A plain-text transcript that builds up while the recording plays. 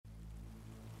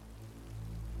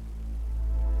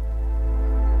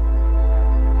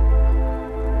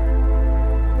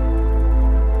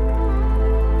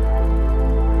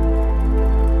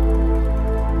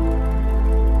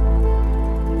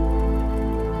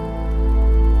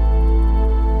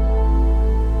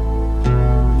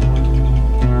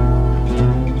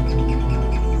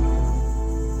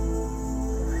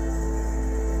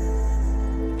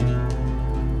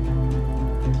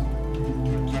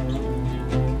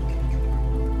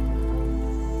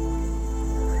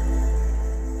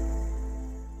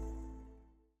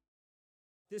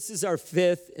This is our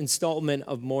fifth installment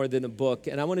of More Than a Book,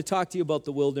 and I want to talk to you about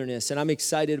the wilderness, and I'm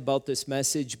excited about this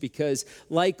message because,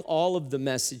 like all of the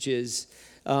messages,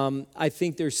 I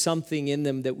think there's something in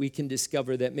them that we can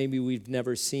discover that maybe we've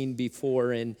never seen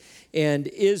before, and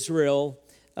Israel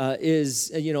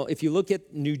is, if you look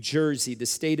at New Jersey, the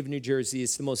state of New Jersey,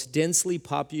 it's the most densely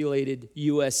populated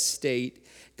U.S. state.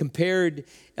 Compared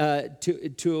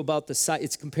to about the size,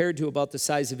 it's compared to about the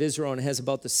size of Israel and has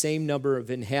about the same number of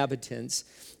inhabitants.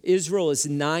 Israel is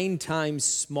 9 times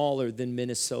smaller than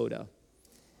Minnesota.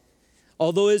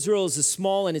 Although Israel is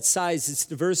small in its size, its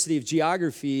diversity of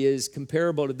geography is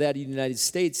comparable to that of the United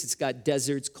States. It's got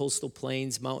deserts, coastal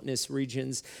plains, mountainous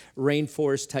regions,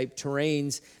 rainforest-type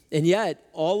terrains. And yet,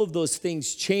 all of those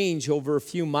things change over a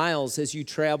few miles as you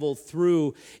travel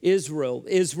through Israel.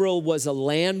 Israel was a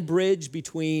land bridge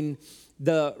between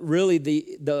a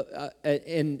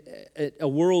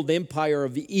world empire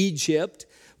of Egypt,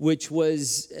 which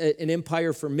was an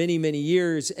empire for many, many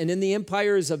years, and in the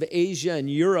empires of Asia and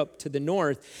Europe to the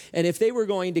north. And if they were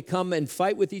going to come and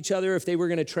fight with each other, if they were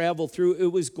going to travel through,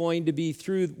 it was going to be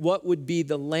through what would be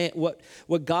the land, what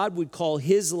God would call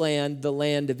his land, the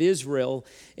land of Israel.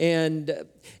 And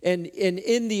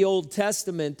in the Old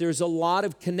Testament, there's a lot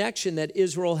of connection that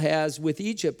Israel has with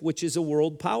Egypt, which is a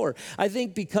world power. I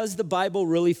think because the Bible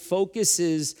really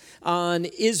focuses on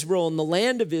Israel and the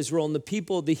land of Israel and the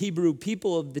people, the Hebrew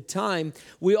people of the time,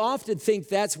 we often think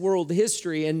that's world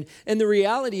history. And the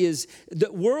reality is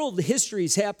that world history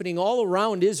is happening all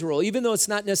around Israel. Even though it's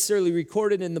not necessarily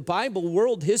recorded in the Bible,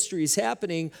 world history is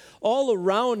happening all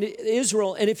around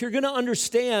Israel. And if you're going to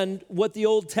understand what the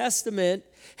Old Testament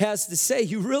has to say,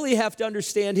 you really have to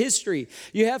understand history.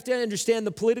 You have to understand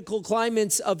the political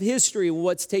climates of history,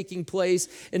 what's taking place,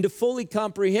 and to fully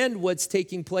comprehend what's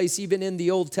taking place even in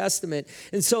the Old Testament.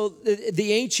 And so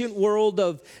the ancient world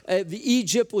of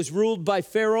Egypt was ruled by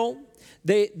Pharaoh.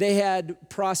 They had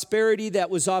prosperity that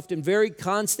was often very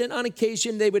constant. On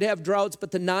occasion, they would have droughts,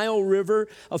 but the Nile River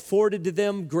afforded to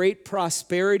them great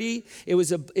prosperity. It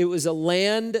was a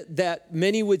land that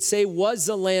many would say was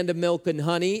a land of milk and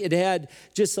honey. It had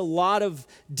just a lot of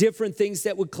different things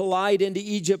that would collide into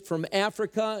Egypt from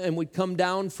Africa and would come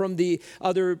down from the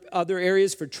other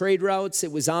areas for trade routes.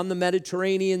 It was on the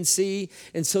Mediterranean Sea,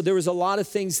 and so there was a lot of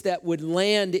things that would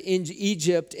land in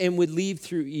Egypt and would leave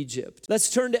through Egypt.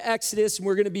 Let's turn to Exodus. And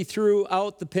we're going to be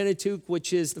throughout the Pentateuch,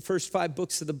 which is the first 5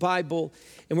 books of the Bible.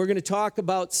 And we're going to talk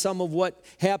about some of what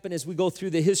happened as we go through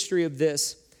the history of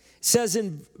this. It says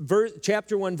in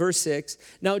chapter 1, verse 6,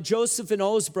 "Now Joseph and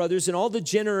all his brothers and all the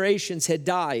generations had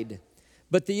died,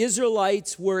 but the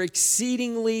Israelites were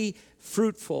exceedingly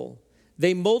fruitful.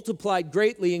 They multiplied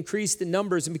greatly, increased in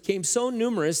numbers, and became so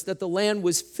numerous that the land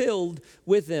was filled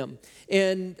with them."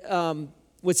 And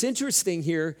what's interesting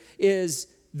here is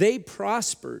they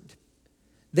prospered.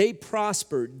 They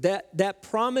prospered. That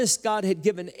promise God had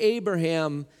given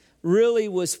Abraham really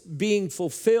was being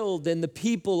fulfilled in the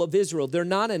people of Israel. They're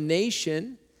not a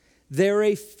nation. They're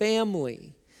a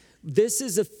family. This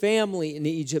is a family in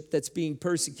Egypt that's being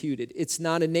persecuted. It's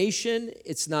not a nation.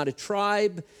 It's not a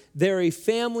tribe. They're a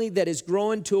family that is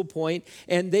growing to a point,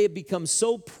 and they have become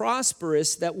so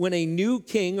prosperous that when a new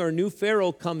king or new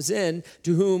Pharaoh comes in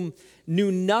to whom knew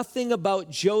nothing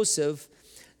about Joseph,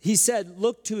 he said,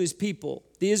 "Look to his people.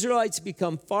 The Israelites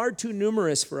become far too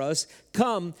numerous for us.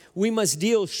 Come, we must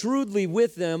deal shrewdly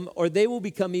with them, or they will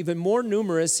become even more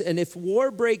numerous. And if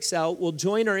war breaks out, we'll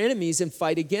join our enemies and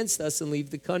fight against us and leave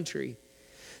the country."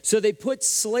 So they put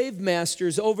slave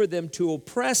masters over them to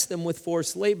oppress them with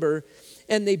forced labor.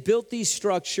 And they built these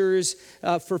structures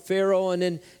for Pharaoh.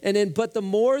 But the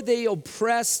more they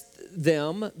oppressed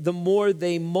them, the more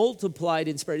they multiplied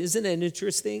and spread. Isn't that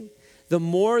interesting? The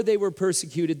more they were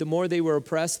persecuted, the more they were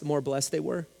oppressed, the more blessed they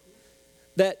were.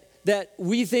 That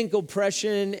we think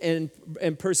oppression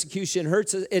and persecution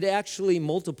hurts us. It actually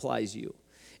multiplies you.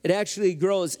 It actually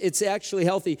grows. It's actually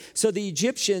healthy. So the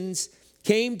Egyptians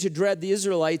came to dread the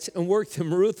Israelites and worked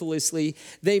them ruthlessly.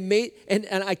 They made, and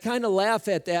I kind of laugh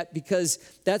at that because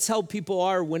that's how people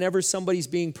are whenever somebody's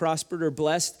being prospered or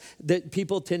blessed, that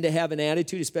people tend to have an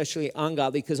attitude, especially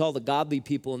ungodly, because all the godly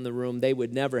people in the room, they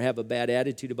would never have a bad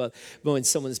attitude about when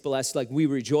someone's blessed. Like we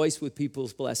rejoice with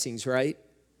people's blessings, right?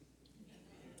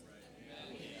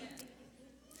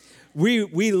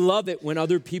 We love it when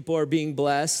other people are being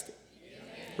blessed,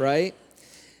 right?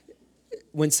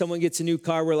 When someone gets a new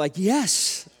car, we're like,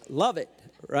 yes, love it,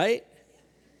 right?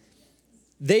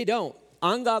 They don't.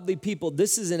 Ungodly people,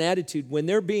 this is an attitude. When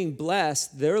they're being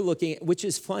blessed, they're looking, which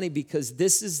is funny because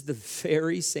this is the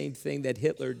very same thing that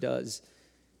Hitler does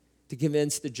to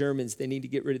convince the Germans they need to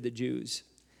get rid of the Jews.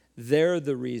 They're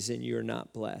the reason you're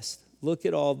not blessed. Look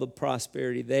at all the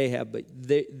prosperity they have, but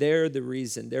they're the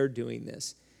reason they're doing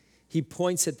this. He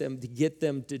points at them to get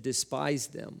them to despise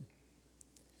them.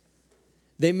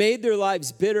 They made their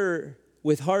lives bitter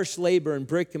with harsh labor and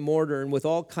brick and mortar and with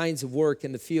all kinds of work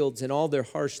in the fields. And all their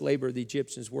harsh labor, the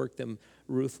Egyptians worked them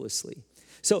ruthlessly.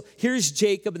 So here's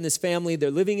Jacob and this family.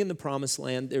 They're living in the promised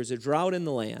land. There's a drought in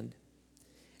the land.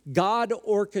 God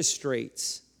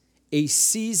orchestrates a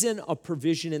season of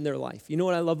provision in their life. You know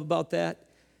what I love about that?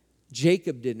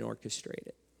 Jacob didn't orchestrate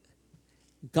it.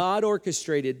 God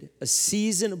orchestrated a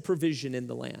season of provision in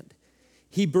the land.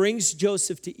 He brings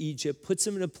Joseph to Egypt, puts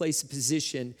him in a place of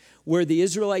position where the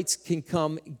Israelites can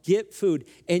come get food.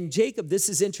 And Jacob, this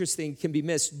is interesting, can be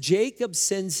missed. Jacob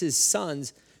sends his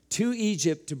sons to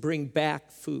Egypt to bring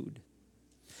back food.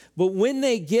 But when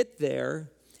they get there,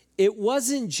 it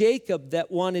wasn't Jacob that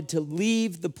wanted to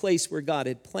leave the place where God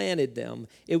had planted them.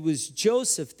 It was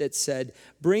Joseph that said,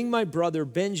 bring my brother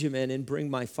Benjamin and bring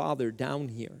my father down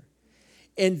here.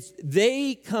 And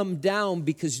they come down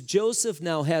because Joseph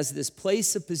now has this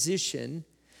place of position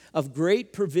of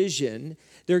great provision.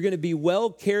 They're going to be well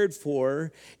cared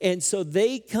for. And so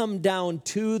they come down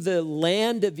to the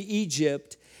land of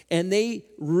Egypt and they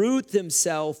root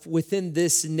themselves within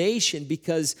this nation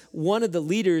because one of the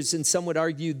leaders, and some would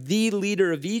argue the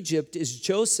leader of Egypt, is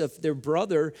Joseph, their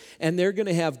brother, and they're going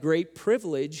to have great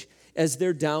privilege as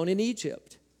they're down in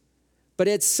Egypt. But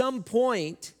at some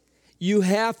point, you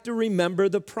have to remember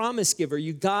the promise giver.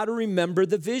 You got to remember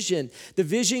the vision. The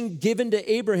vision given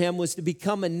to Abraham was to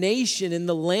become a nation in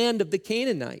the land of the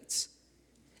Canaanites.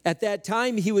 At that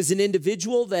time, he was an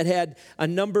individual that had a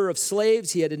number of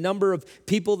slaves. He had a number of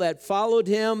people that followed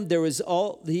him.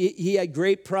 He had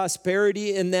great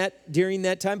prosperity in that during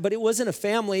that time, but it wasn't a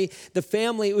family. The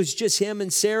family, it was just him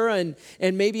and Sarah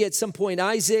and maybe at some point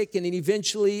Isaac and then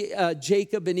eventually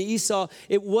Jacob and Esau.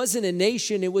 It wasn't a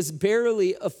nation. It was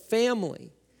barely a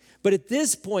family. But at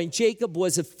this point, Jacob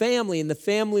was a family, and the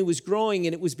family was growing,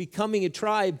 and it was becoming a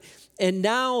tribe. And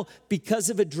now, because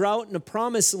of a drought in a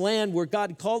promised land where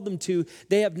God called them to,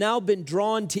 they have now been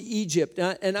drawn to Egypt.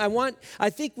 And I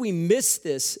think we miss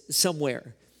this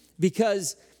somewhere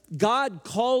because God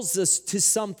calls us to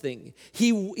something.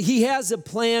 He has a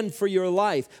plan for your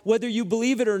life. Whether you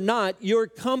believe it or not, your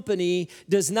company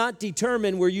does not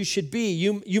determine where you should be.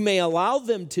 You may allow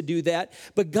them to do that,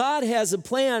 but God has a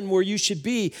plan where you should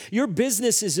be. Your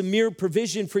business is a mere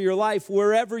provision for your life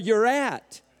wherever you're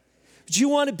at. But you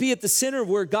want to be at the center of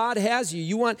where God has you.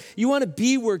 You want to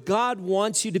be where God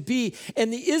wants you to be.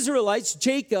 And the Israelites,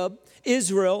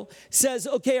 Israel says,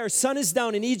 okay, our son is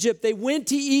down in Egypt. They went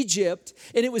to Egypt,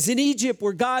 and it was in Egypt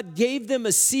where God gave them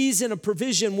a season of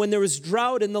provision when there was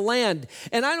drought in the land.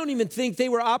 And I don't even think they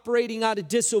were operating out of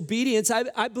disobedience.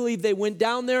 I believe they went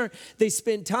down there, they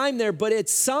spent time there, but at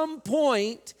some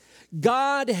point,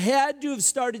 God had to have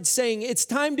started saying, it's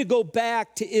time to go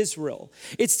back to Israel.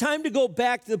 It's time to go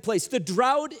back to the place. The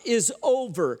drought is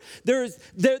over. There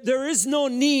is no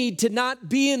need to not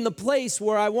be in the place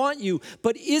where I want you.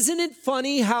 But isn't it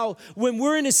funny how when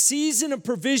we're in a season of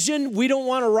provision, we don't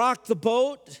want to rock the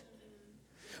boat?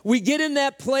 We get in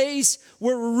that place,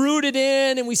 we're rooted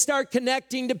in, and we start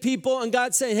connecting to people, and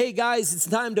God's saying, hey guys, it's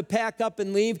time to pack up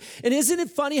and leave. And isn't it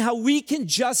funny how we can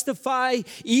justify,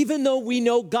 even though we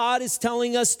know God is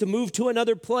telling us to move to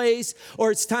another place, or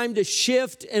it's time to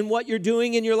shift in what you're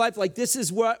doing in your life, like this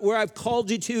is where I've called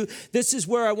you to, this is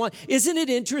where I want. Isn't it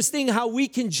interesting how we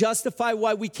can justify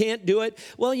why we can't do it?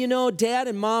 Well, you know, dad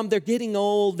and mom, they're getting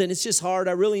old, and it's just hard.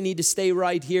 I really need to stay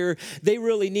right here. They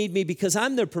really need me because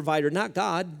I'm their provider, not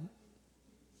God.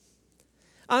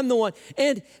 I'm the one.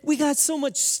 And we got so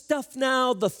much stuff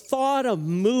now, the thought of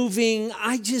moving,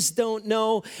 I just don't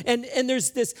know. And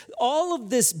there's all of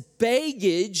this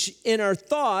baggage in our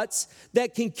thoughts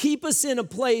that can keep us in a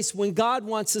place when God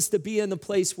wants us to be in the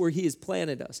place where he has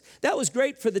planted us. That was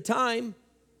great for the time.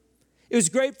 It was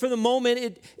great for the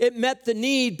moment. It met the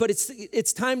need, but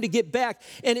it's time to get back.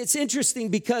 And it's interesting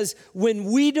because when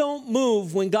we don't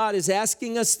move, when God is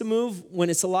asking us to move, when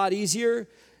it's a lot easier,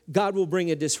 God will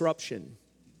bring a disruption.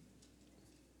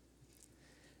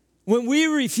 When we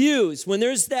refuse, when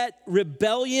there's that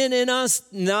rebellion in us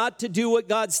not to do what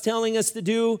God's telling us to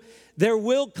do, there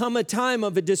will come a time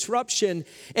of a disruption,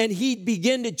 and he'd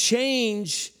begin to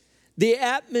change the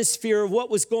atmosphere of what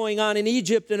was going on in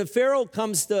Egypt. And a Pharaoh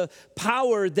comes to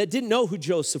power that didn't know who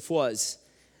Joseph was.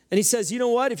 And he says, you know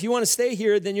what, if you want to stay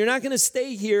here, then you're not going to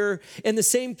stay here in the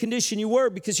same condition you were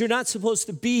because you're not supposed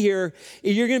to be here.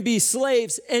 You're going to be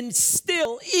slaves. And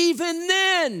still, even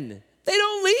then, they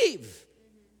don't leave.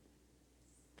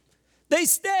 They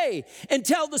stay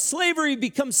until the slavery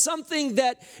becomes something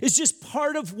that is just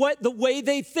part of the way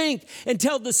they think,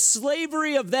 until the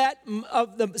slavery of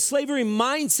the slavery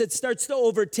mindset starts to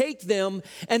overtake them,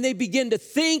 and they begin to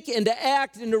think and to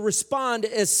act and to respond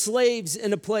as slaves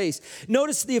in a place.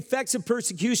 Notice the effects of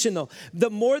persecution, though. The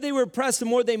more they were oppressed, the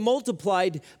more they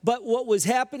multiplied. But what was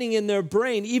happening in their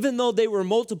brain, even though they were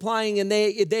multiplying and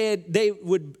they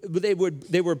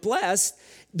were blessed,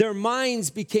 their minds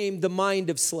became the mind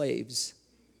of slaves.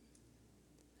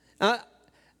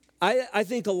 I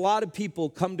think a lot of people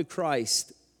come to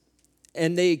Christ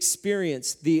and they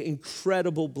experience the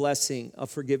incredible blessing of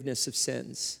forgiveness of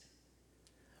sins,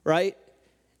 right?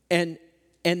 And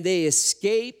they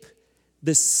escape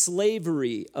the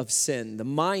slavery of sin,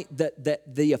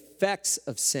 the effects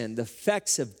of sin, the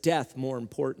effects of death, more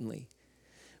importantly.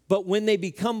 But when they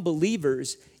become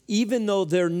believers, even though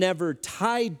they're never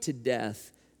tied to death,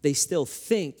 they still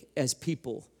think as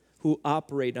people who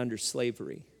operate under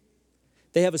slavery.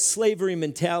 They have a slavery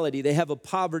mentality. They have a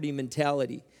poverty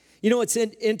mentality. You know what's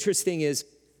interesting is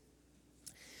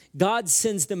God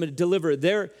sends them a deliverer.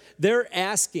 They're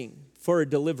asking for a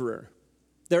deliverer.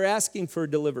 They're asking for a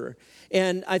deliverer.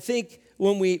 And I think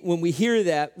when we hear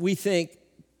that, we think,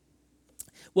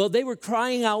 well, they were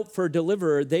crying out for a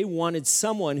deliverer. They wanted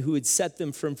someone who would set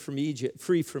them free from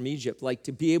Egypt, like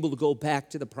to be able to go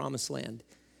back to the promised land.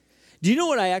 Do you know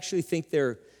what I actually think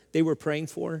they were praying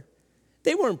for?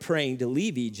 They weren't praying to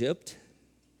leave Egypt.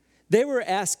 They were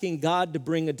asking God to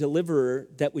bring a deliverer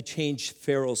that would change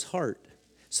Pharaoh's heart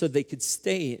so they could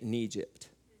stay in Egypt.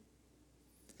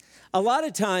 A lot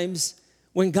of times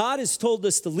when God has told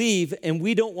us to leave and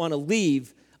we don't want to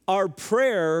leave, our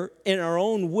prayer in our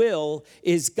own will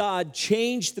is, God,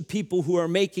 change the people who are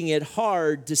making it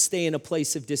hard to stay in a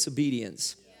place of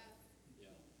disobedience.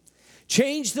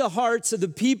 Change the hearts of the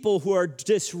people who are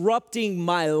disrupting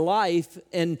my life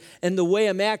and the way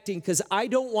I'm acting, because I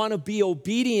don't want to be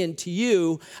obedient to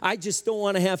you. I just don't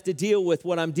want to have to deal with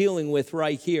what I'm dealing with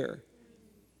right here.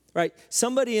 Right?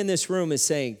 Somebody in this room is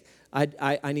saying,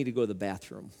 I need to go to the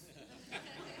bathroom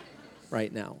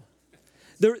right now.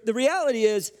 The reality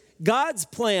is, God's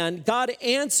plan, God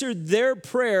answered their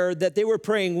prayer that they were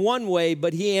praying one way,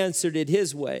 but he answered it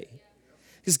his way.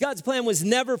 Because God's plan was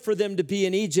never for them to be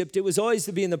in Egypt. It was always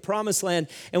to be in the promised land.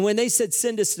 And when they said,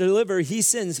 send us to deliver, he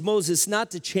sends Moses not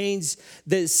to change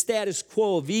the status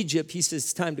quo of Egypt. He says,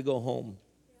 it's time to go home.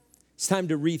 It's time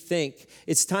to rethink.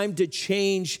 It's time to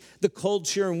change the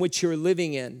culture in which you're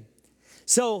living in.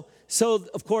 So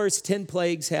of course, 10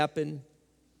 plagues happen.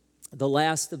 The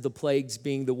last of the plagues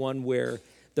being the one where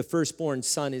the firstborn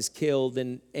son is killed,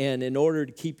 and in order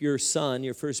to keep your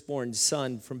firstborn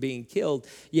son, from being killed,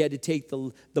 you had to take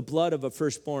the blood of a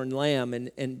firstborn lamb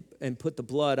and put the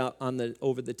blood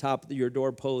over the top of your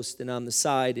doorpost and on the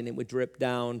side, and it would drip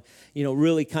down,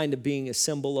 really kind of being a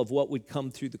symbol of what would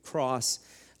come through the cross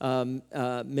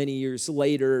many years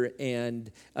later,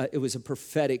 and it was a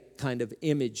prophetic kind of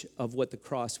image of what the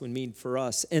cross would mean for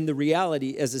us. And the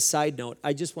reality, as a side note,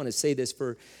 I just want to say this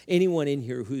for anyone in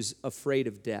here who's afraid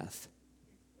of death.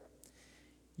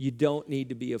 You don't need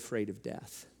to be afraid of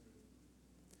death,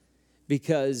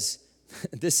 because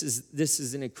this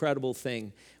is an incredible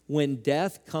thing. When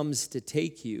death comes to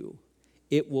take you,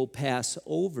 it will pass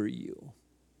over you,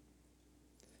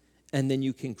 and then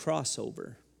you can cross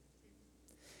over.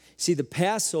 See, the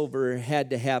Passover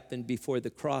had to happen before the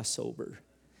crossover.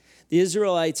 The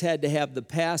Israelites had to have the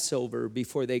Passover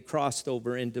before they crossed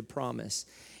over into promise.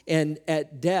 And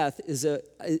at death is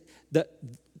the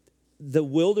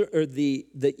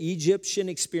Egyptian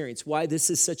experience. Why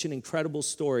this is such an incredible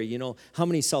story. How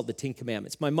many saw the Ten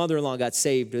Commandments? My mother-in-law got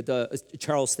saved with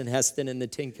Charleston Heston and the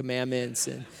Ten Commandments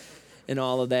and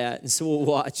all of that. And so we'll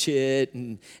watch it.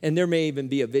 And there may even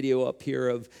be a video up here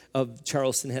of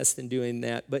Charleston Heston doing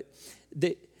that. But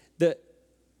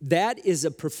that is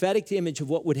a prophetic image of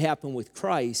what would happen with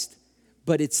Christ.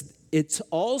 But it's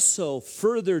also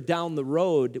further down the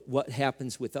road what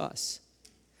happens with us.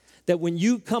 That when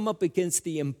you come up against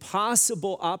the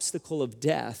impossible obstacle of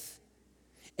death,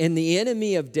 and the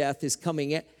enemy of death is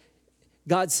coming at,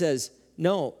 God says,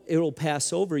 no, it'll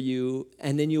pass over you,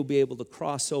 and then you'll be able to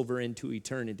cross over into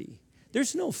eternity.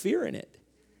 There's no fear in it.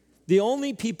 The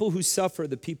only people who suffer are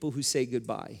the people who say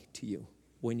goodbye to you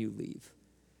when you leave.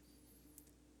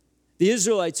 The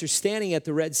Israelites are standing at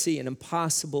the Red Sea, an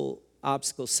impossible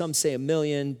obstacles. Some say 1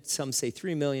 million, some say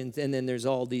 3 million, and then there's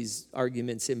all these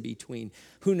arguments in between.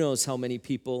 Who knows how many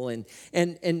people? And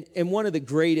one of the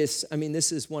greatest,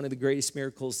 this is one of the greatest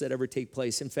miracles that ever take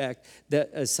place. In fact,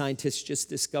 that scientists just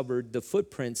discovered the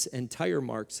footprints and tire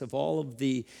marks of all of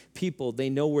the people. They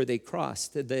know where they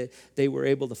crossed. They were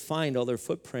able to find all their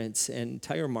footprints and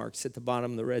tire marks at the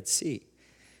bottom of the Red Sea.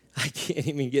 I can't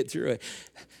even get through it.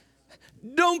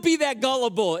 Don't be that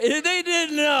gullible. They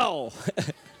didn't know.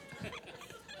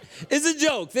 It's a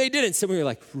joke. They didn't. Some of you are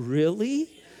like, really?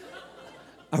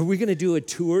 Are we going to do a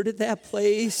tour to that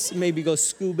place? Maybe go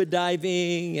scuba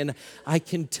diving and I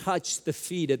can touch the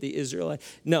feet of the Israelites?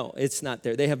 No, it's not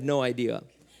there. They have no idea.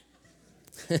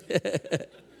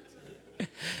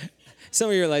 Some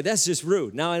of you are like, that's just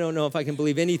rude. Now I don't know if I can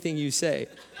believe anything you say.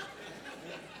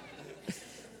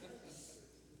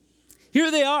 Here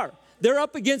they are. They're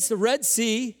up against the Red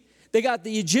Sea. They got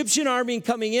the Egyptian army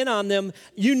coming in on them.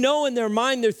 In their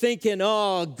mind, they're thinking,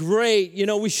 oh, great.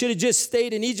 We should have just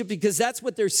stayed in Egypt, because that's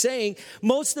what they're saying.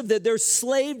 Most of their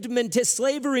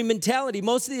slavery mentality,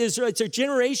 most of the Israelites are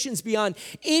generations beyond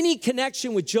any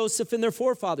connection with Joseph and their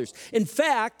forefathers. In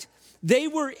fact, they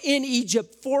were in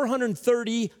Egypt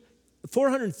 430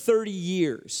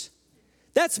 years.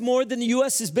 That's more than the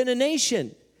U.S. has been a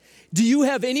nation. Do you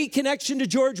have any connection to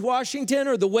George Washington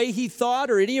or the way he thought,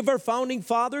 or any of our founding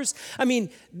fathers? And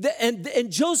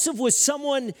Joseph was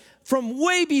someone from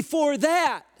way before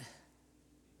that.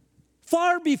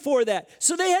 Far before that.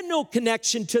 So they had no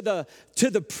connection to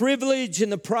the privilege and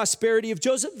the prosperity of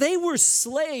Joseph. They were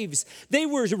slaves. They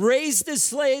were raised as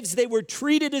slaves. They were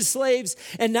treated as slaves.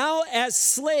 And now as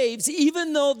slaves,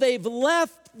 even though they've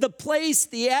left the place,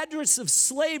 the address of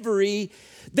slavery,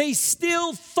 they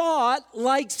still thought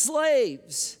like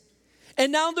slaves.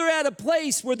 And now they're at a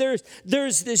place where there's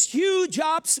this huge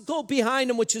obstacle behind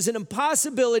them, which is an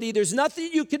impossibility. There's nothing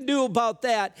you can do about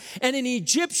that. And an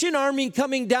Egyptian army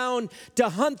coming down to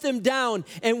hunt them down.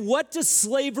 And what does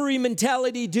slavery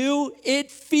mentality do?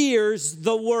 It fears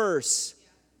the worst.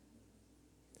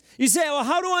 You say, well,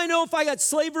 how do I know if I got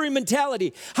slavery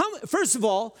mentality? First of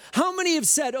all, how many have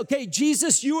said, okay,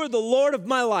 Jesus, you are the Lord of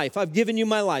my life. I've given you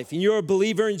my life, and you're a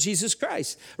believer in Jesus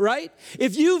Christ, right?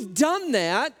 If you've done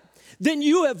that, then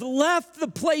you have left the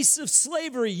place of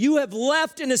slavery. You have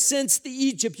left, in a sense, the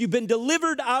Egypt. You've been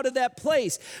delivered out of that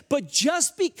place. But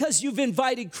just because you've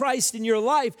invited Christ in your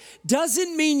life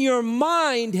doesn't mean your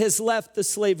mind has left the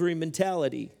slavery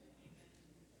mentality.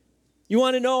 You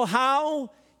want to know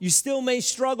how you still may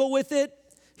struggle with it?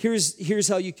 Here's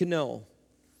how you can know.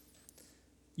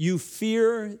 You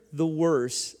fear the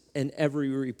worst in every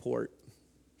report.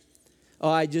 Oh,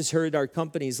 I just heard our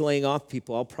company's laying off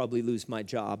people. I'll probably lose my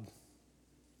job.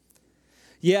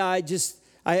 Yeah,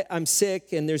 I'm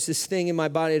sick, and there's this thing in my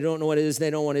body. I don't know what it is.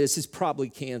 They don't know what it is. It's probably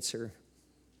cancer.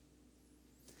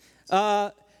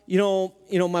 My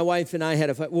wife and I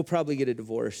had a fight. We'll probably get a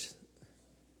divorce.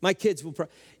 My kids will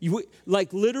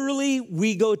literally,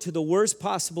 we go to the worst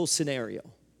possible scenario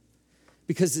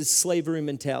because it's slavery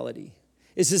mentality.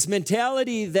 It's this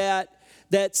mentality that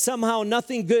somehow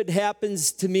nothing good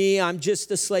happens to me. I'm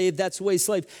just a slave. That's the way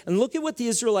slave. And look at what the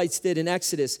Israelites did in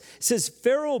Exodus. It says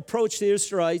Pharaoh approached the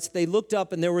Israelites. They looked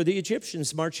up, and there were the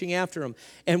Egyptians marching after them.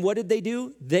 And what did they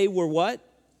do? They were what?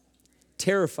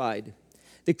 Terrified.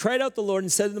 They cried out to the Lord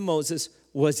and said to Moses,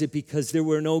 was it because there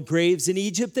were no graves in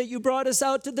Egypt that you brought us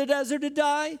out to the desert to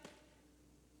die?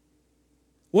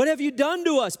 What have you done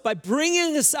to us by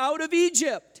bringing us out of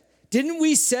Egypt? Didn't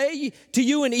we say to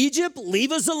you in Egypt,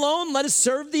 leave us alone, let us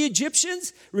serve the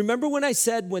Egyptians? Remember when I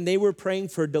said when they were praying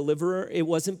for a deliverer, it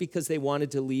wasn't because they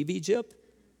wanted to leave Egypt?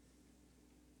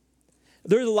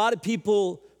 There's a lot of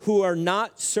people who are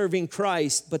not serving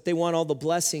Christ, but they want all the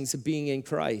blessings of being in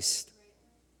Christ.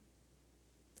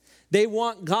 They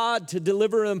want God to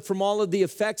deliver them from all of the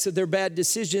effects of their bad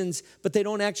decisions, but they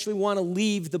don't actually want to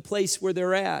leave the place where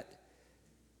they're at.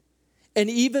 And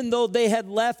even though they had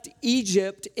left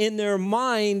Egypt, in their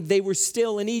mind, they were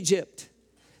still in Egypt.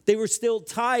 They were still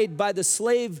tied by the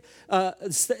slave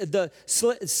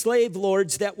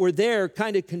lords that were there,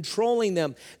 kind of controlling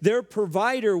them. Their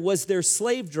provider was their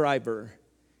slave driver.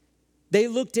 They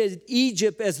looked at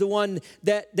Egypt as the one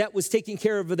that was taking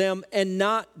care of them and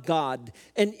not God.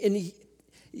 And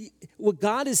what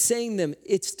God is saying to them,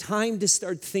 it's time to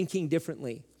start thinking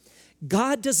differently.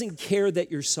 God doesn't care that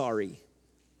you're sorry.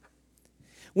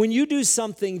 When you do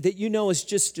something that you know is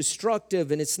just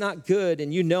destructive and it's not good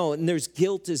and and there's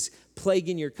guilt is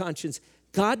plaguing your conscience,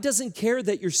 God doesn't care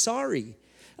that you're sorry.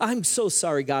 I'm so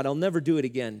sorry, God, I'll never do it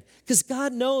again. Because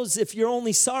God knows if you're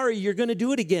only sorry, you're going to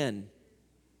do it again.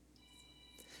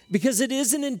 Because it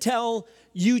isn't until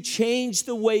you change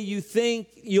the way you think,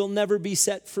 you'll never be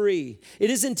set free. It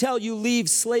isn't until you leave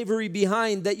slavery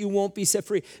behind that you won't be set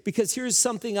free. Because here's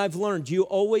something I've learned. You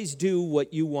always do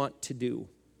what you want to do.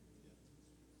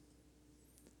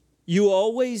 You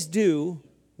always do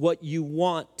what you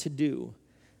want to do.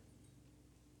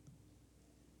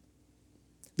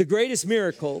 The greatest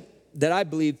miracle that I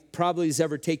believe probably has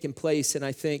ever taken place, and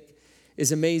I think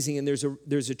is amazing, and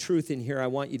there's a truth in here I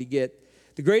want you to get.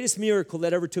 The greatest miracle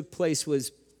that ever took place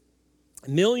was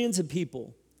millions of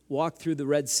people walked through the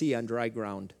Red Sea on dry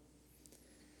ground.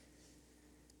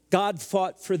 God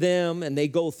fought for them, and they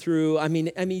go through. I mean,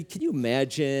 can you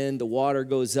imagine? The water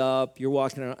goes up. You're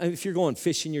walking around. If you're going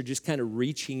fishing, you're just kind of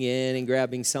reaching in and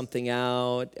grabbing something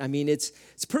out. I mean, it's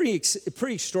pretty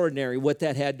extraordinary what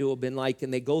that had to have been like.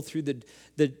 And they go through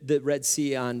the Red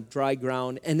Sea on dry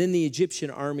ground, and then the Egyptian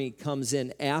army comes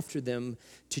in after them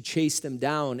to chase them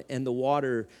down, and the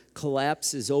water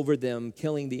collapses over them,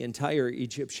 killing the entire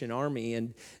Egyptian army.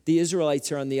 And the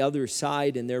Israelites are on the other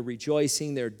side, and they're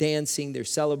rejoicing, they're dancing, they're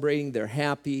celebrating, they're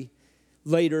happy.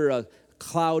 Later, a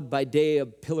cloud by day, a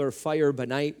pillar of fire by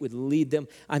night would lead them.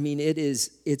 I mean,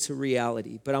 it's a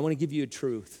reality. But I want to give you a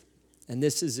truth, and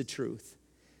this is a truth,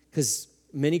 because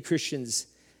many Christians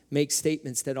make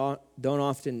statements that don't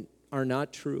often are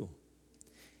not true.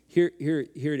 Here it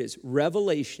is.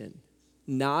 Revelation,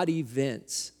 not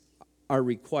events, are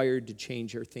required to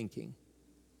change our thinking.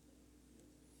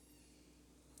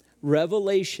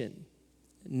 Revelation,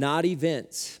 not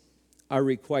events, are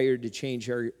required to change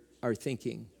our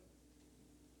thinking.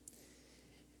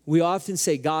 We often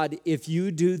say, God, if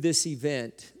you do this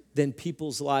event, then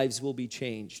people's lives will be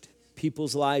changed.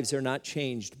 People's lives are not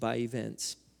changed by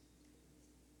events.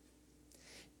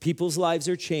 People's lives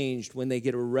are changed when they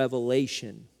get a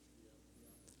revelation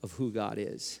of who God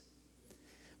is.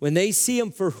 When they see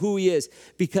him for who he is.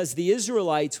 Because the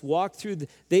Israelites walked through,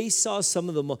 they saw some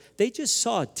of the, they just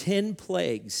saw 10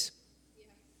 plagues.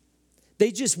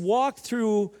 They just walked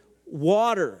through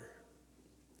water.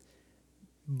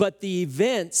 But the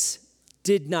events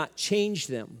did not change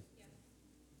them.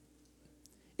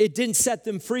 It didn't set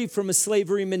them free from a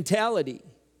slavery mentality.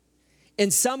 In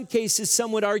some cases,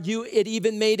 some would argue it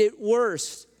even made it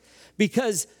worse,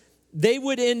 because they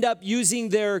would end up using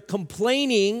their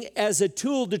complaining as a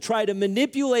tool to try to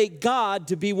manipulate God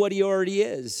to be what he already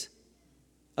is,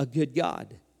 a good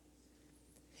God.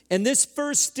 And this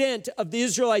first stint of the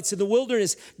Israelites in the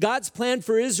wilderness, God's plan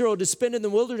for Israel to spend in the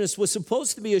wilderness was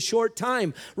supposed to be a short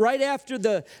time. Right after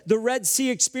the Red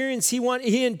Sea experience,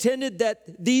 he intended that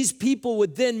these people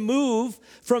would then move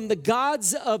from the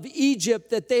gods of Egypt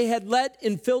that they had let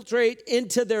infiltrate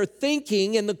into their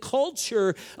thinking, and the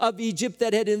culture of Egypt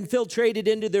that had infiltrated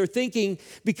into their thinking.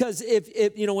 Because if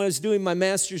when I was doing my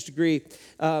master's degree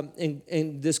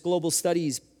in this global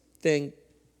studies thing,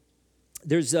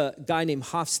 there's a guy named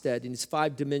Hofstede, and it's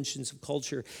 5 dimensions of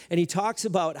culture. And he talks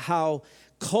about how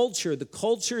culture, the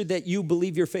culture that you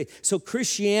believe your faith. So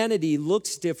Christianity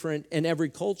looks different in every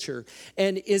culture.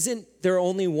 And isn't there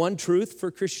only one truth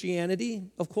for Christianity?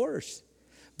 Of course.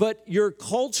 But your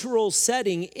cultural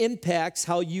setting impacts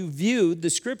how you view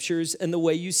the scriptures and the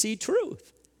way you see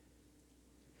truth.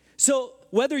 So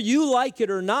whether you like it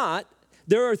or not,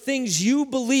 there are things you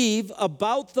believe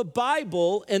about the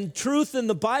Bible and truth in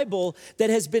the Bible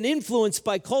that has been influenced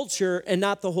by culture and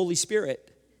not the Holy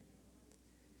Spirit.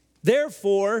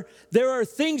 Therefore, there are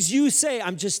things you say,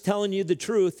 I'm just telling you the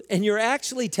truth, and you're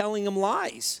actually telling them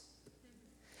lies.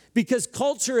 Because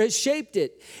culture has shaped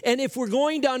it. And if we're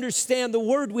going to understand the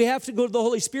word, we have to go to the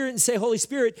Holy Spirit and say, Holy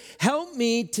Spirit, help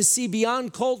me to see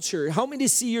beyond culture. Help me to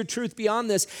see your truth beyond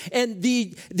this. And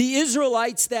the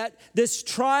Israelites, this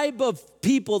tribe of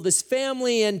people, this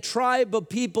family and tribe of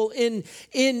people in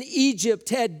Egypt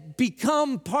had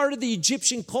become part of the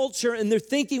Egyptian culture, and their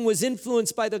thinking was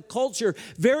influenced by the culture,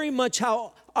 very much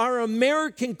how our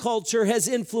American culture has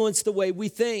influenced the way we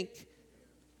think.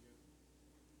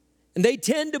 And they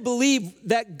tend to believe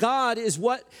that God is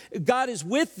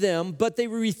with them, but they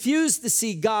refuse to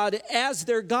see God as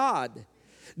their God.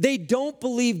 They don't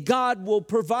believe God will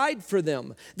provide for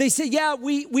them. They say, yeah,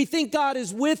 we think God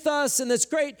is with us, and that's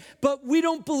great, but we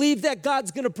don't believe that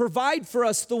God's going to provide for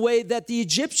us the way that the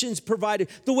Egyptians provided,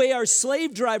 the way our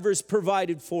slave drivers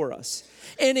provided for us.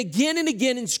 And again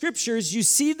in scriptures, you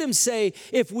see them say,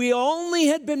 if we only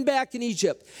had been back in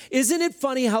Egypt. Isn't it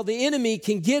funny how the enemy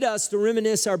can get us to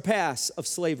reminisce our past of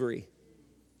slavery?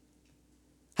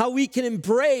 How we can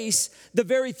embrace the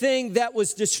very thing that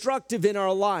was destructive in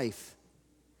our life.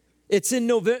 It's in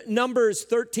Numbers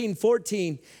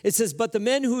 13:14. It says, but the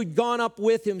men who had gone up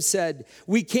with him said,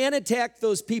 we can't attack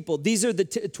those people. These are the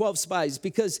 12 spies,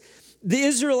 because the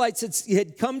Israelites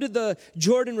had come to the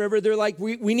Jordan River. They're like,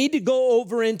 we need to go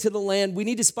over into the land. We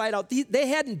need to spy it out. They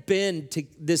hadn't been to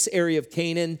this area of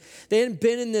Canaan. They hadn't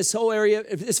been in this whole area.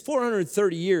 It's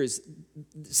 430 years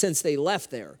since they left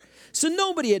there. So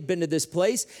nobody had been to this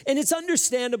place. And it's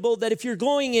understandable that if you're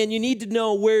going in, you need to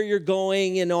know where you're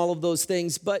going and all of those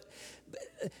things. But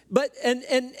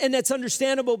that's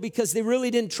understandable, because they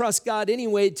really didn't trust God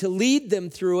anyway to lead them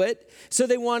through it. So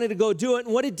they wanted to go do it.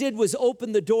 And what it did was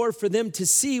open the door for them to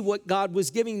see what God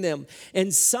was giving them.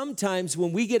 And sometimes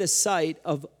when we get a sight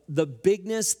of the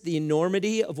bigness, the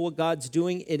enormity of what God's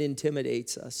doing, it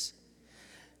intimidates us.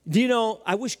 Do you know,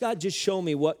 I wish God just showed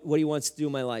me what he wants to do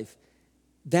in my life.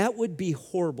 That would be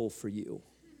horrible for you.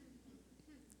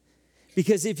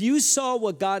 Because if you saw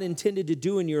what God intended to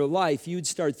do in your life, you'd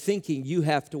start thinking you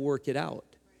have to work it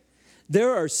out.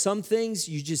 There are some things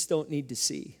you just don't need to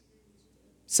see.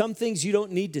 Some things you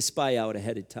don't need to spy out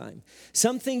ahead of time.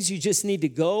 Some things you just need to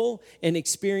go and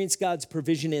experience God's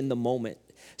provision in the moment,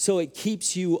 so it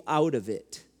keeps you out of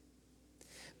it.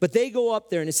 But they go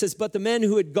up there, and it says, but the men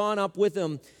who had gone up with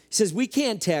them, he says, we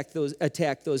can't attack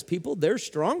those people. They're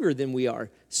stronger than we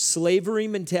are. Slavery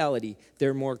mentality.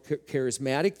 They're more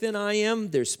charismatic than I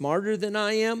am. They're smarter than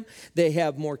I am. They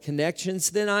have more connections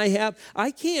than I have.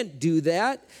 I can't do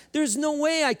that. There's no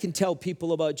way I can tell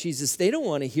people about Jesus. They don't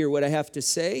want to hear what I have to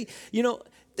say. You know,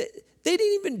 they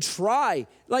didn't even try.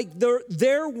 Like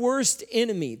their worst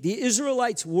enemy, the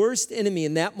Israelites' worst enemy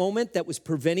in that moment that was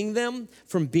preventing them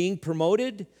from being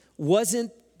promoted,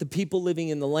 wasn't the people living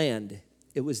in the land.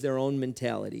 It was their own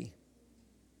mentality.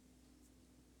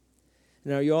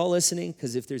 Now, are you all listening?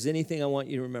 Because if there's anything I want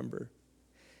you to remember,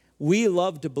 we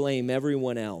love to blame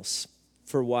everyone else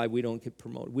for why we don't get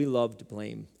promoted. We love to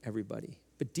blame everybody.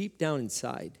 But deep down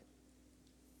inside,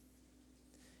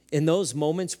 in those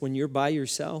moments when you're by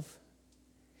yourself,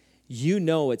 you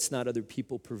know it's not other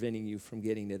people preventing you from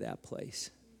getting to that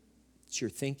place. It's your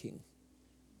thinking.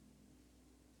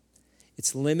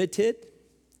 It's limited.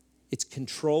 It's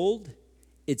controlled.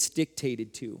 It's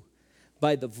dictated to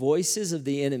by the voices of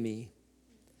the enemy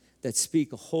that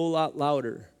speak a whole lot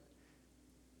louder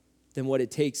than what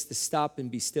it takes to stop and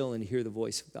be still and hear the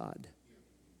voice of God.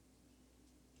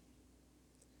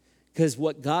 Because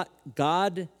what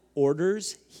God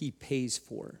orders, he pays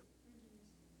for.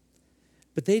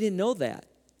 But they didn't know that.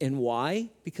 And why?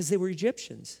 Because they were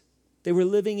Egyptians. They were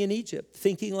living in Egypt,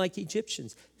 thinking like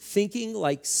Egyptians, thinking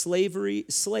like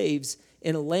slaves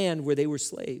in a land where they were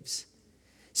slaves.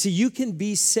 See, you can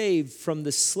be saved from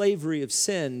the slavery of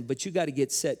sin, but you got to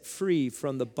get set free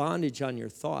from the bondage on your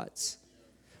thoughts,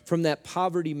 from that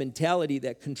poverty mentality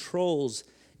that controls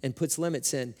and puts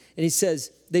limits in. And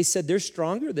they said they're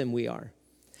stronger than we are.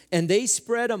 And they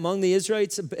spread among the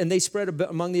Israelites, a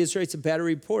bad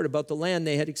report about the land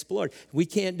they had explored. We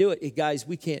can't do it. Guys,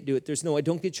 we can't do it. There's no way.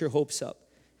 Don't get your hopes up.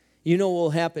 You know what will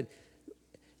happen.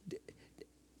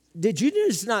 Did you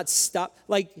just not stop?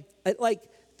 Like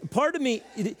part of me,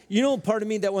 part of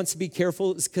me that wants to be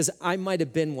careful is because I might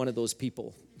have been one of those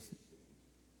people.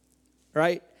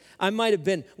 Right? I might have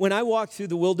been. When I walked through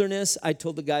the wilderness, I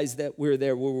told the guys that we were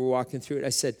there, we were walking through it, I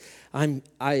said,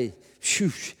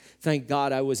 thank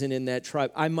God I wasn't in that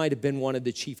tribe. I might have been one of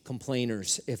the chief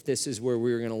complainers if this is where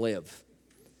we were going to live.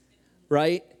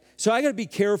 Right? So I got to be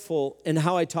careful in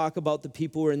how I talk about the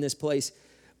people who are in this place.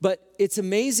 But it's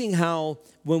amazing how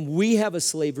when we have a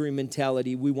slavery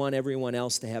mentality, we want everyone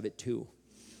else to have it too.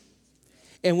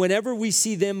 And whenever we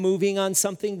see them moving on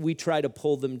something, we try to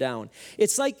pull them down.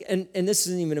 It's like, and this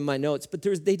isn't even in my notes, but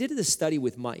they did this study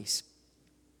with mice.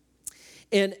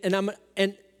 And in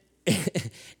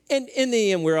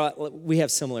the end, we have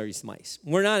similarities to mice.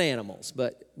 We're not animals,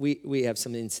 but we have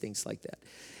some instincts like that.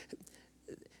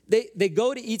 They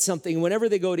go to eat something. Whenever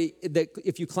they go to,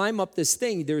 if you climb up this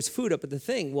thing, there's food up at the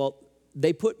thing. Well,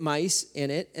 they put mice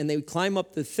in it, and they would climb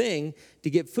up the thing to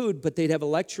get food, but they'd have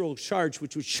electrical charge,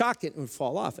 which would shock it and would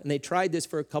fall off. And they tried this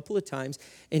for a couple of times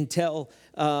until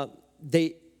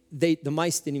the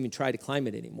mice didn't even try to climb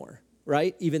it anymore,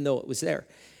 right? Even though it was there.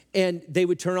 And they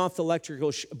would turn off the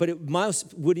electrical, but mouse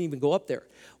wouldn't even go up there.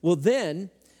 Well, then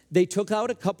they took out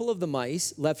a couple of the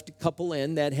mice, left a couple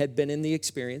in that had been in the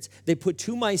experience. They put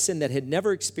 2 mice in that had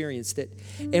never experienced it.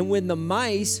 And when the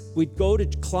mice would go to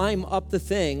climb up the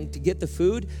thing to get the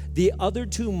food, the other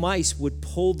 2 mice would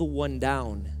pull the one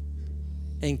down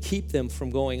and keep them from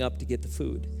going up to get the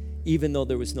food, even though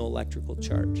there was no electrical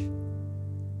charge.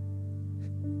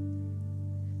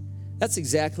 That's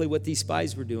exactly what these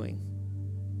spies were doing.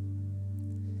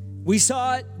 We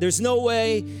saw it. There's no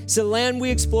way. So the land we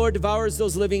explored devours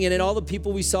those living in it. All the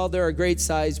people we saw there are great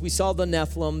size. We saw the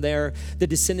Nephilim there, the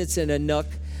descendants in Anak.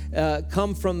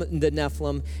 Come from the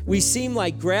Nephilim. We seem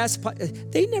like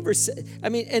they never said,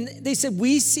 and they said,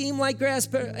 we seem like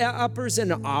grasshoppers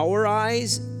in our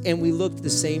eyes, and we looked the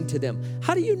same to them.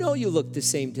 How do you know you look the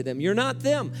same to them? You're not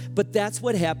them. But that's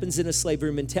what happens in a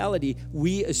slavery mentality.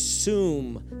 We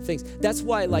assume things. That's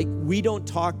why, we don't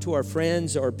talk to our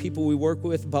friends or people we work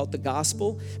with about the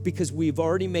gospel, because we've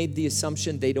already made the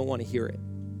assumption they don't want to hear it.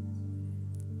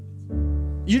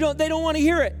 They don't want to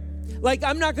hear it.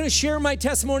 I'm not going to share my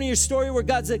testimony or story where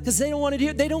God said, because they don't want to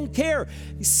hear it. They don't care.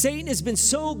 Satan has been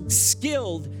so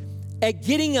skilled at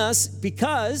getting us,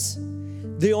 because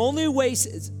the only way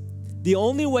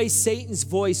Satan's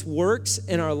voice works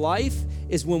in our life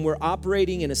is when we're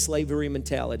operating in a slavery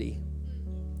mentality,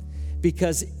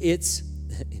 because it's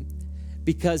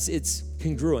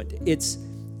congruent. It's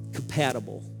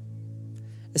compatible.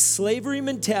 A slavery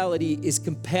mentality is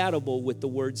compatible with the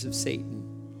words of Satan.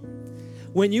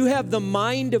 When you have the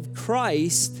mind of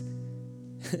Christ,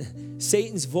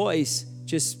 Satan's voice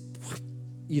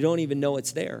you don't even know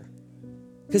it's there,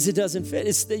 because it doesn't fit.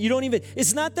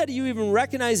 It's not that you even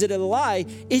recognize it as a lie.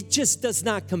 It just does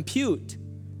not compute.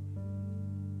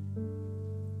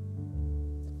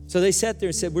 So they sat there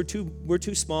and said, we're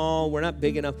too small. We're not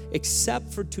big enough,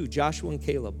 except for two, Joshua and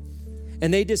Caleb.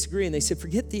 And they disagree, and they said,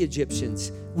 forget the Egyptians.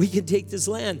 We can take this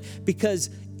land, because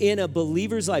in a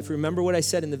believer's life, remember what I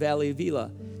said in the Valley of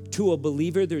Elah, to a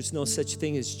believer, there's no such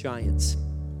thing as giants.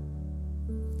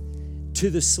 To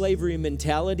the slavery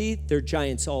mentality, there are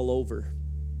giants all over.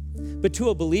 But to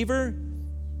a believer,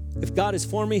 if God is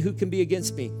for me, who can be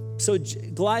against me? So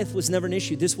Goliath was never an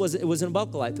issue. It wasn't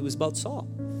about Goliath, it was about Saul.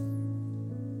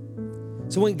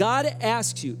 So when God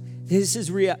asks you,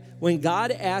 when God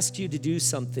asks you to do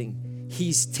something,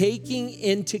 He's taking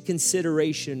into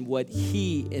consideration what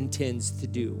He intends to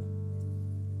do.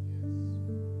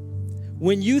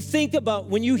 When you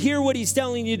hear what He's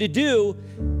telling you to do,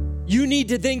 you need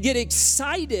to then get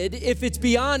excited if it's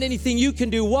beyond anything you can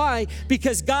do. Why?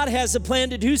 Because God has a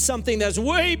plan to do something that's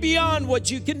way beyond what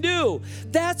you can do.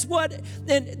 That's what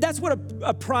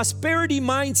a prosperity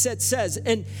mindset says.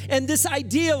 And this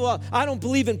idea, well, I don't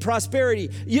believe in prosperity.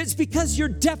 It's because your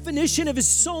definition of it is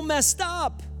so messed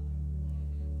up.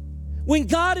 When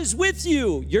God is with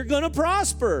you, you're going to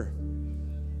prosper.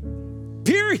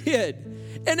 Period.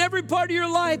 In every part of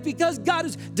your life, because God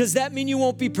is. Does that mean you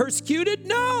won't be persecuted?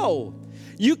 No.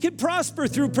 You can prosper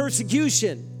through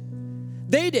persecution.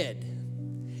 They did.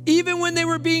 Even when they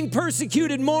were being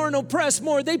persecuted more and oppressed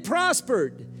more, they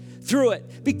prospered through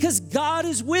it, because God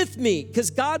is with me, because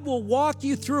God will walk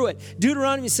you through it.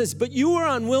 Deuteronomy says, but you were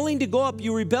unwilling to go up.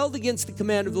 You rebelled against the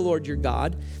command of the Lord your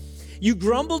God. You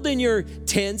grumbled in your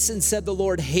tents and said the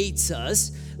Lord hates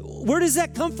us. Where does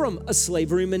that come from? A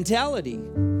slavery mentality.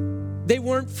 They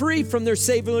weren't free from their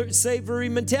slavery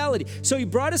mentality. So He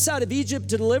brought us out of Egypt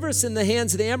to deliver us in the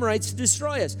hands of the Amorites to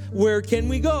destroy us. Where can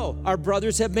we go? Our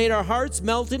brothers have made our hearts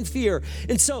melt in fear.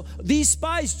 And so these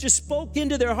spies just spoke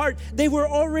into their heart. They were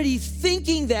already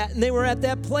thinking that, and they were at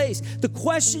that place. The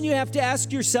question you have to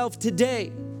ask yourself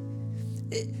today,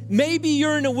 maybe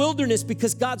you're in a wilderness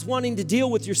because God's wanting to deal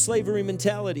with your slavery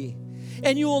mentality.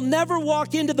 And you will never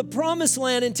walk into the promised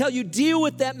land until you deal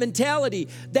with that mentality.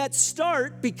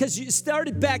 Because you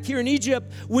started back here in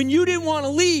Egypt when you didn't want to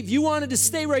leave. You wanted to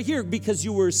stay right here because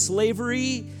you were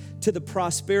slavery to the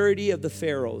prosperity of the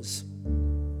pharaohs.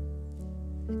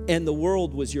 And the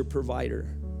world was your provider.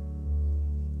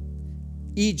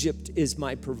 Egypt is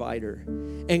my provider.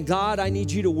 And God, I need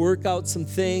you to work out some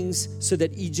things so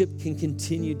that Egypt can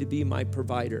continue to be my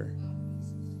provider.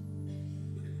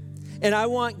 And I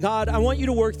want you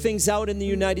to work things out in the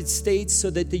United States so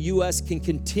that the U.S. can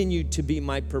continue to be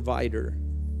my provider.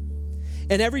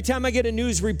 And every time I get a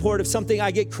news report of something, I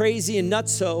get crazy and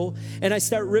nutso, and I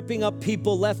start ripping up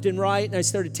people left and right, and I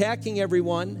start attacking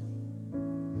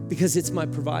everyone because it's my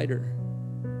provider.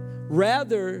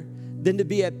 Rather than to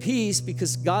be at peace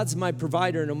because God's my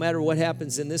provider no matter what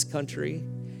happens in this country.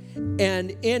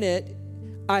 And in it,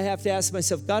 I have to ask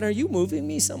myself, God, are you moving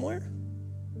me somewhere?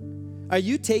 Are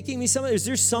you taking me somewhere? Is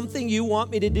there something you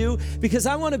want me to do? Because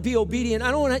I want to be obedient.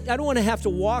 I don't want to have to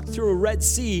walk through a Red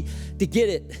Sea to get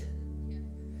it.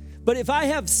 But if I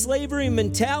have slavery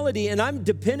mentality and I'm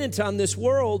dependent on this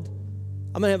world,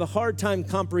 I'm going to have a hard time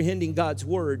comprehending God's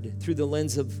word through the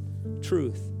lens of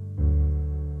truth.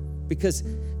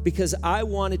 Because I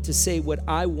want it to say what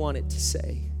I want it to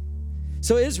say.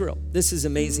 So Israel, this is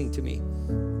amazing to me.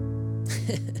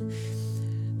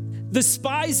 The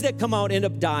spies that come out end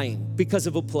up dying because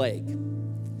of a plague.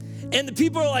 And the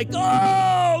people are like,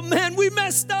 oh, man, we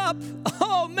messed up.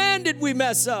 Oh, man, did we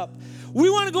mess up. We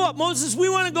want to go up. Moses, we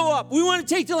want to go up. We want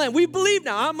to take the land. We believe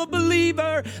now. I'm a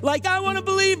believer. Like, I want to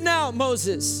believe now,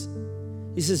 Moses.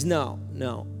 He says, no.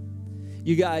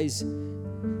 You guys,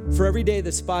 for every day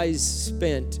the spies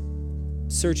spent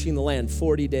searching the land,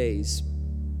 40 days,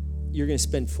 you're going to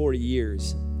spend 40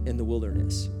 years in the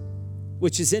wilderness.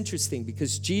 Which is interesting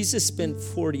because Jesus spent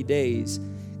 40 days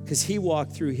because he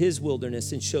walked through his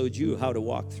wilderness and showed you how to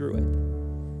walk through it.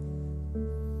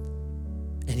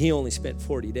 And he only spent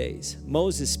 40 days.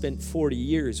 Moses spent 40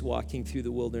 years walking through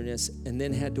the wilderness and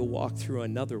then had to walk through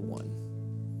another one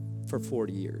for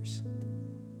 40 years.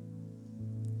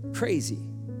 Crazy.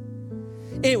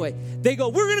 Anyway, they go,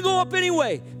 we're going to go up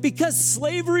anyway, because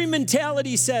slavery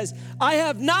mentality says, I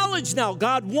have knowledge now.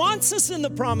 God wants us in the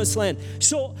promised land.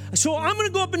 So I'm going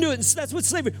to go up and do it. And so that's what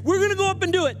slavery, we're going to go up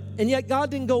and do it. And yet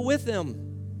God didn't go with them.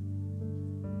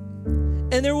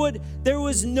 And there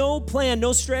was no plan,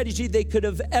 no strategy they could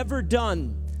have ever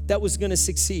done that was going to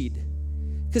succeed,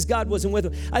 because God wasn't with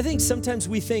them. I think sometimes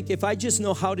we think, if I just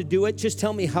know how to do it, just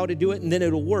tell me how to do it and then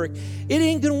it'll work. It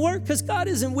ain't going to work because God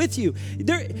isn't with you.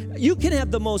 You can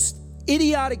have the most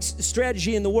idiotic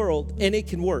strategy in the world and it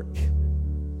can work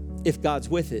if God's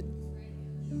with it.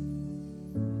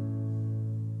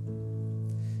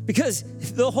 Because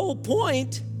the whole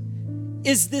point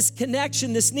is this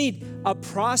connection, this need. A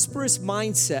prosperous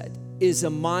mindset is a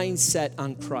mindset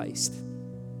on Christ.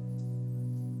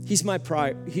 He's my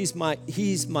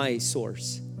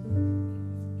source.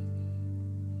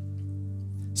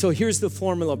 So here's the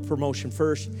formula of promotion.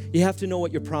 First, you have to know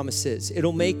what your promise is.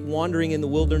 It'll make wandering in the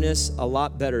wilderness a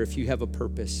lot better if you have a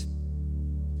purpose.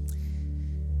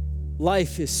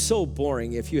 Life is so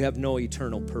boring if you have no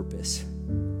eternal purpose.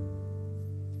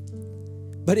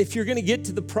 But if you're going to get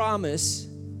to the promise,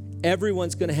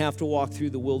 everyone's going to have to walk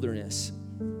through the wilderness.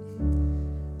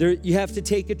 You have to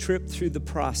take a trip through the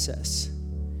process.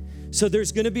 So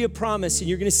there's going to be a promise, and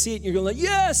you're going to see it, and you're going to like,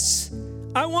 yes,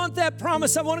 I want that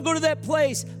promise. I want to go to that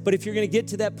place. But if you're going to get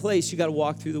to that place, you got to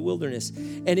walk through the wilderness.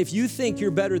 And if you think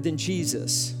you're better than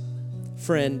Jesus,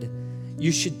 friend,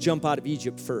 you should jump out of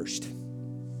Egypt first.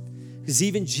 Because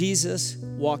even Jesus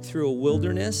walked through a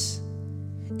wilderness,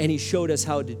 and he showed us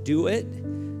how to do it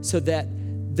so that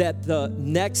the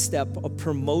next step of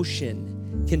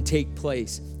promotion can take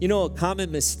place. You know, a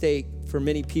common mistake for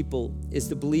many people is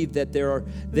to believe that they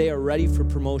are ready for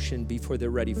promotion before they're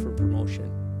ready for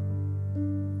promotion.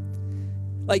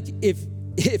 Like,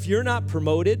 if you're not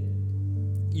promoted,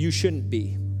 you shouldn't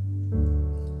be.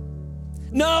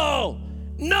 No,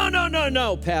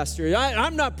 Pastor.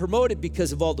 I'm not promoted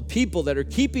because of all the people that are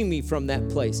keeping me from that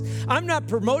place. I'm not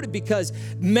promoted because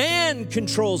man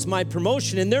controls my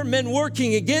promotion and there are men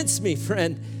working against me,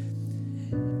 friend.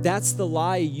 That's the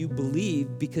lie you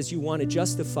believe because you want to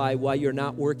justify why you're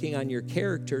not working on your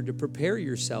character to prepare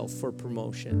yourself for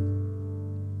promotion.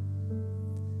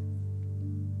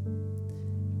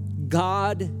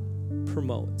 God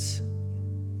promotes.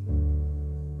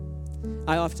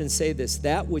 I often say this,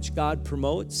 that which God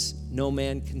promotes, no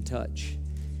man can touch.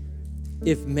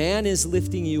 If man is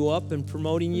lifting you up and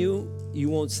promoting you, you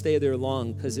won't stay there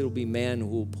long because it'll be man who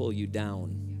will pull you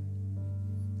down.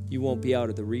 You won't be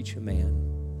out of the reach of man.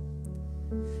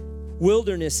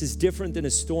 Wilderness is different than a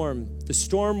storm. The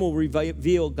storm will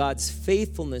reveal God's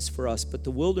faithfulness for us, but the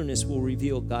wilderness will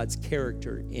reveal God's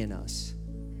character in us.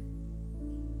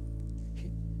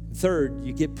 Third,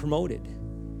 you get promoted,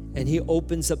 and he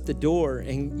opens up the door,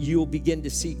 and you'll begin to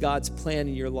see God's plan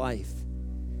in your life.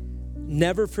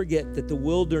 Never forget that the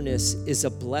wilderness is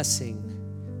a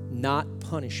blessing, not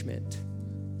punishment.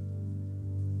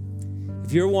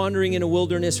 If you're wandering in a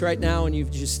wilderness right now and you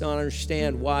just don't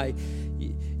understand why,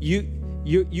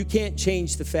 you can't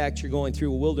change the fact you're going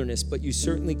through a wilderness, but you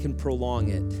certainly can prolong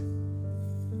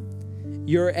it.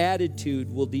 Your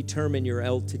attitude will determine your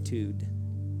altitude.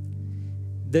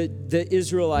 The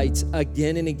Israelites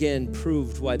again and again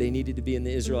proved why they needed to be in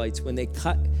the Israelites when they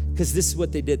cut, because this is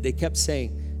what they did. They kept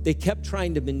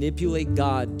trying to manipulate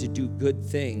God to do good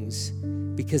things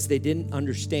because they didn't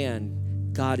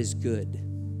understand God is good.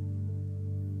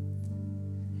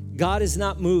 God is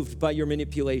not moved by your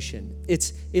manipulation.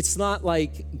 It's not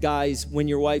like, guys, when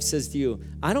your wife says to you,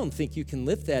 I don't think you can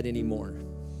lift that anymore.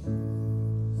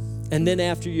 And then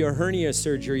after your hernia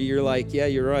surgery, you're like, yeah,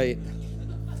 you're right.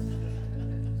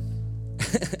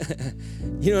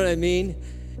 You know what I mean?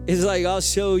 It's like, I'll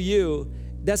show you.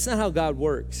 That's not how God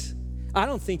works. I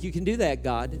don't think you can do that,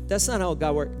 God. That's not how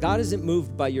God works. God isn't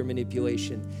moved by your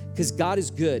manipulation because God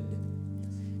is good.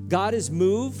 God is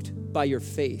moved by your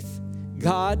faith.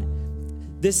 God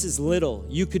this is little.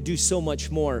 You could do so much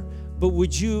more. But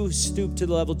would you stoop to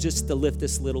the level just to lift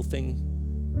this little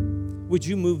thing? Would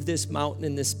you move this mountain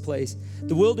in this place?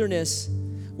 The wilderness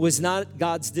was not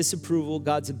God's disapproval,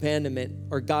 God's abandonment,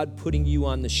 or God putting you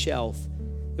on the shelf.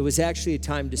 It was actually a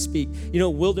time to speak. You know,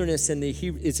 wilderness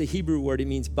it's a Hebrew word. It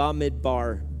means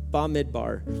bamidbar.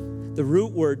 Bamidbar. The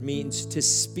root word means to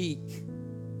speak.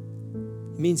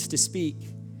 It means to speak.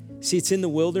 See, it's in the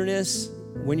wilderness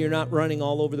when you're not running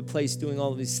all over the place doing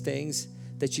all of these things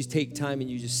that you take time and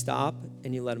you just stop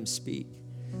and you let him speak,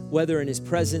 whether in his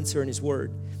presence or in his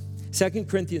word. 2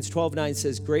 Corinthians 12:9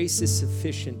 says, grace is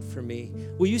sufficient for me.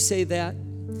 Will you say that?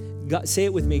 God, say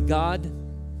it with me. God,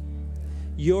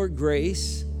 your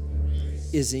grace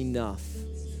is enough.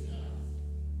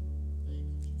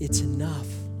 It's enough.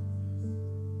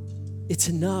 It's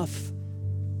enough.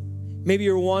 Maybe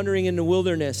you're wandering in the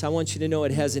wilderness. I want you to know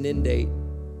it has an end date.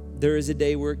 There is a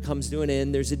day where it comes to an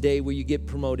end. There's a day where you get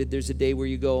promoted. There's a day where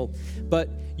you go. But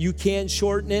you can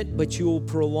shorten it, but you will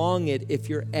prolong it if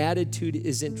your attitude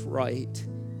isn't right.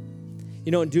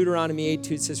 You know, in Deuteronomy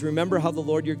 8:2, it says, remember how the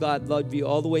Lord your God loved you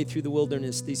all the way through the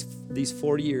wilderness these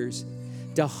 40 years,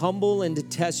 to humble and to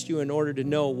test you in order to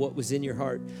know what was in your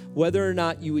heart, whether or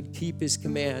not you would keep his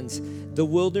commands. The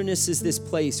wilderness is this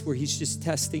place where he's just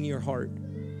testing your heart.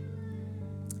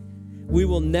 We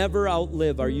will never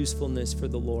outlive our usefulness for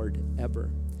the Lord, ever.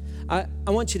 I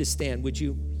want you to stand, would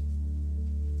you?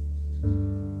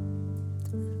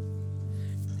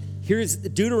 Here's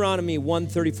Deuteronomy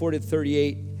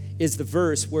 1:34-38 is the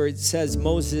verse where it says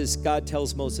God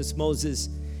tells Moses,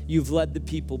 you've led the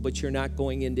people, but you're not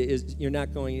going into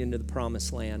the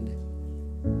promised land.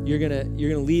 You're gonna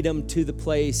lead them to the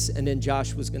place, and then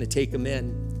Joshua's gonna take them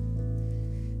in.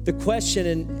 The question,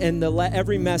 and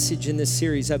every message in this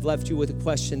series, I've left you with a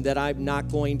question that I'm not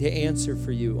going to answer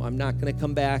for you. I'm not going to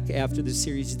come back after the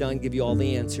series is done and give you all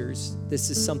the answers. This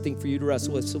is something for you to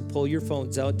wrestle with, so pull your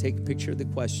phones out, take a picture of the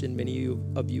question. Many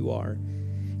of you are.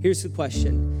 Here's the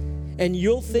question, and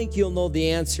you'll think you'll know the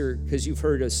answer because you've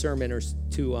heard a sermon or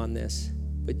two on this,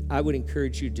 but I would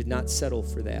encourage you to not settle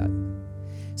for that.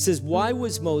 It says, why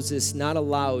was Moses not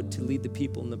allowed to lead the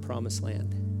people in the promised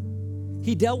land?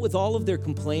 He dealt with all of their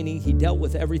complaining. He dealt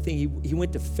with everything. He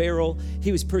went to Pharaoh.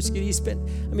 He was persecuted.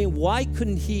 Why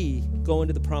couldn't he go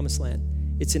into the promised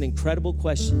land? It's an incredible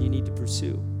question you need to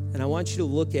pursue. And I want you to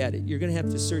look at it. You're going to have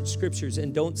to search scriptures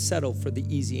and don't settle for the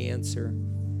easy answer.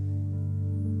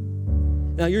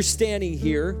 Now you're standing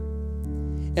here,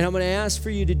 and I'm going to ask for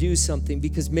you to do something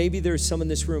because maybe there's some in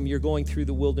this room, you're going through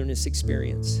the wilderness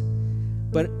experience.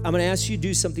 But I'm going to ask you to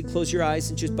do something. Close your eyes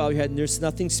and just bow your head. And there's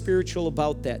nothing spiritual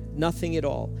about that. Nothing at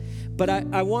all. But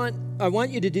I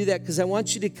want you to do that because I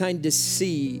want you to kind of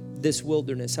see this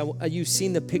wilderness. You've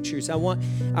seen the pictures. I want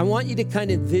you to kind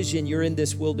of envision you're in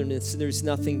this wilderness and there's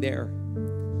nothing there.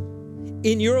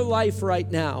 In your life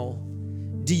right now,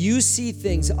 do you see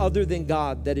things other than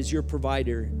God that is your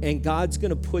provider? And God's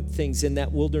going to put things in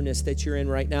that wilderness that you're in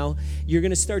right now. You're going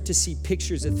to start to see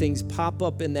pictures of things pop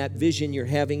up in that vision you're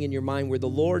having in your mind where the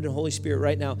Lord and Holy Spirit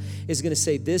right now is going to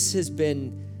say, this has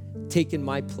been taken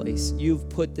my place. You've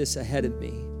put this ahead of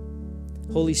me.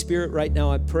 Holy Spirit, right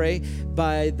now I pray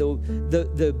by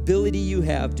the ability you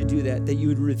have to do that you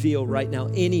would reveal right now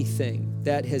anything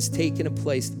that has taken a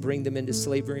place to bring them into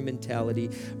slavery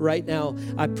mentality. Right now,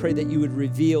 I pray that you would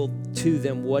reveal to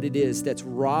them what it is that's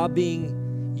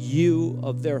robbing you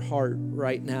of their heart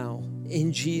right now,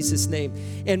 in Jesus' name.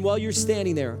 And while you're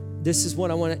standing there, this is what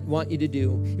I want you to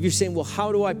do. If you're saying, well,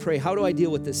 how do I pray? How do I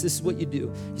deal with this? This is what you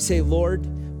do. You say, Lord,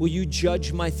 will you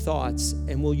judge my thoughts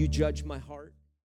and will you judge my heart?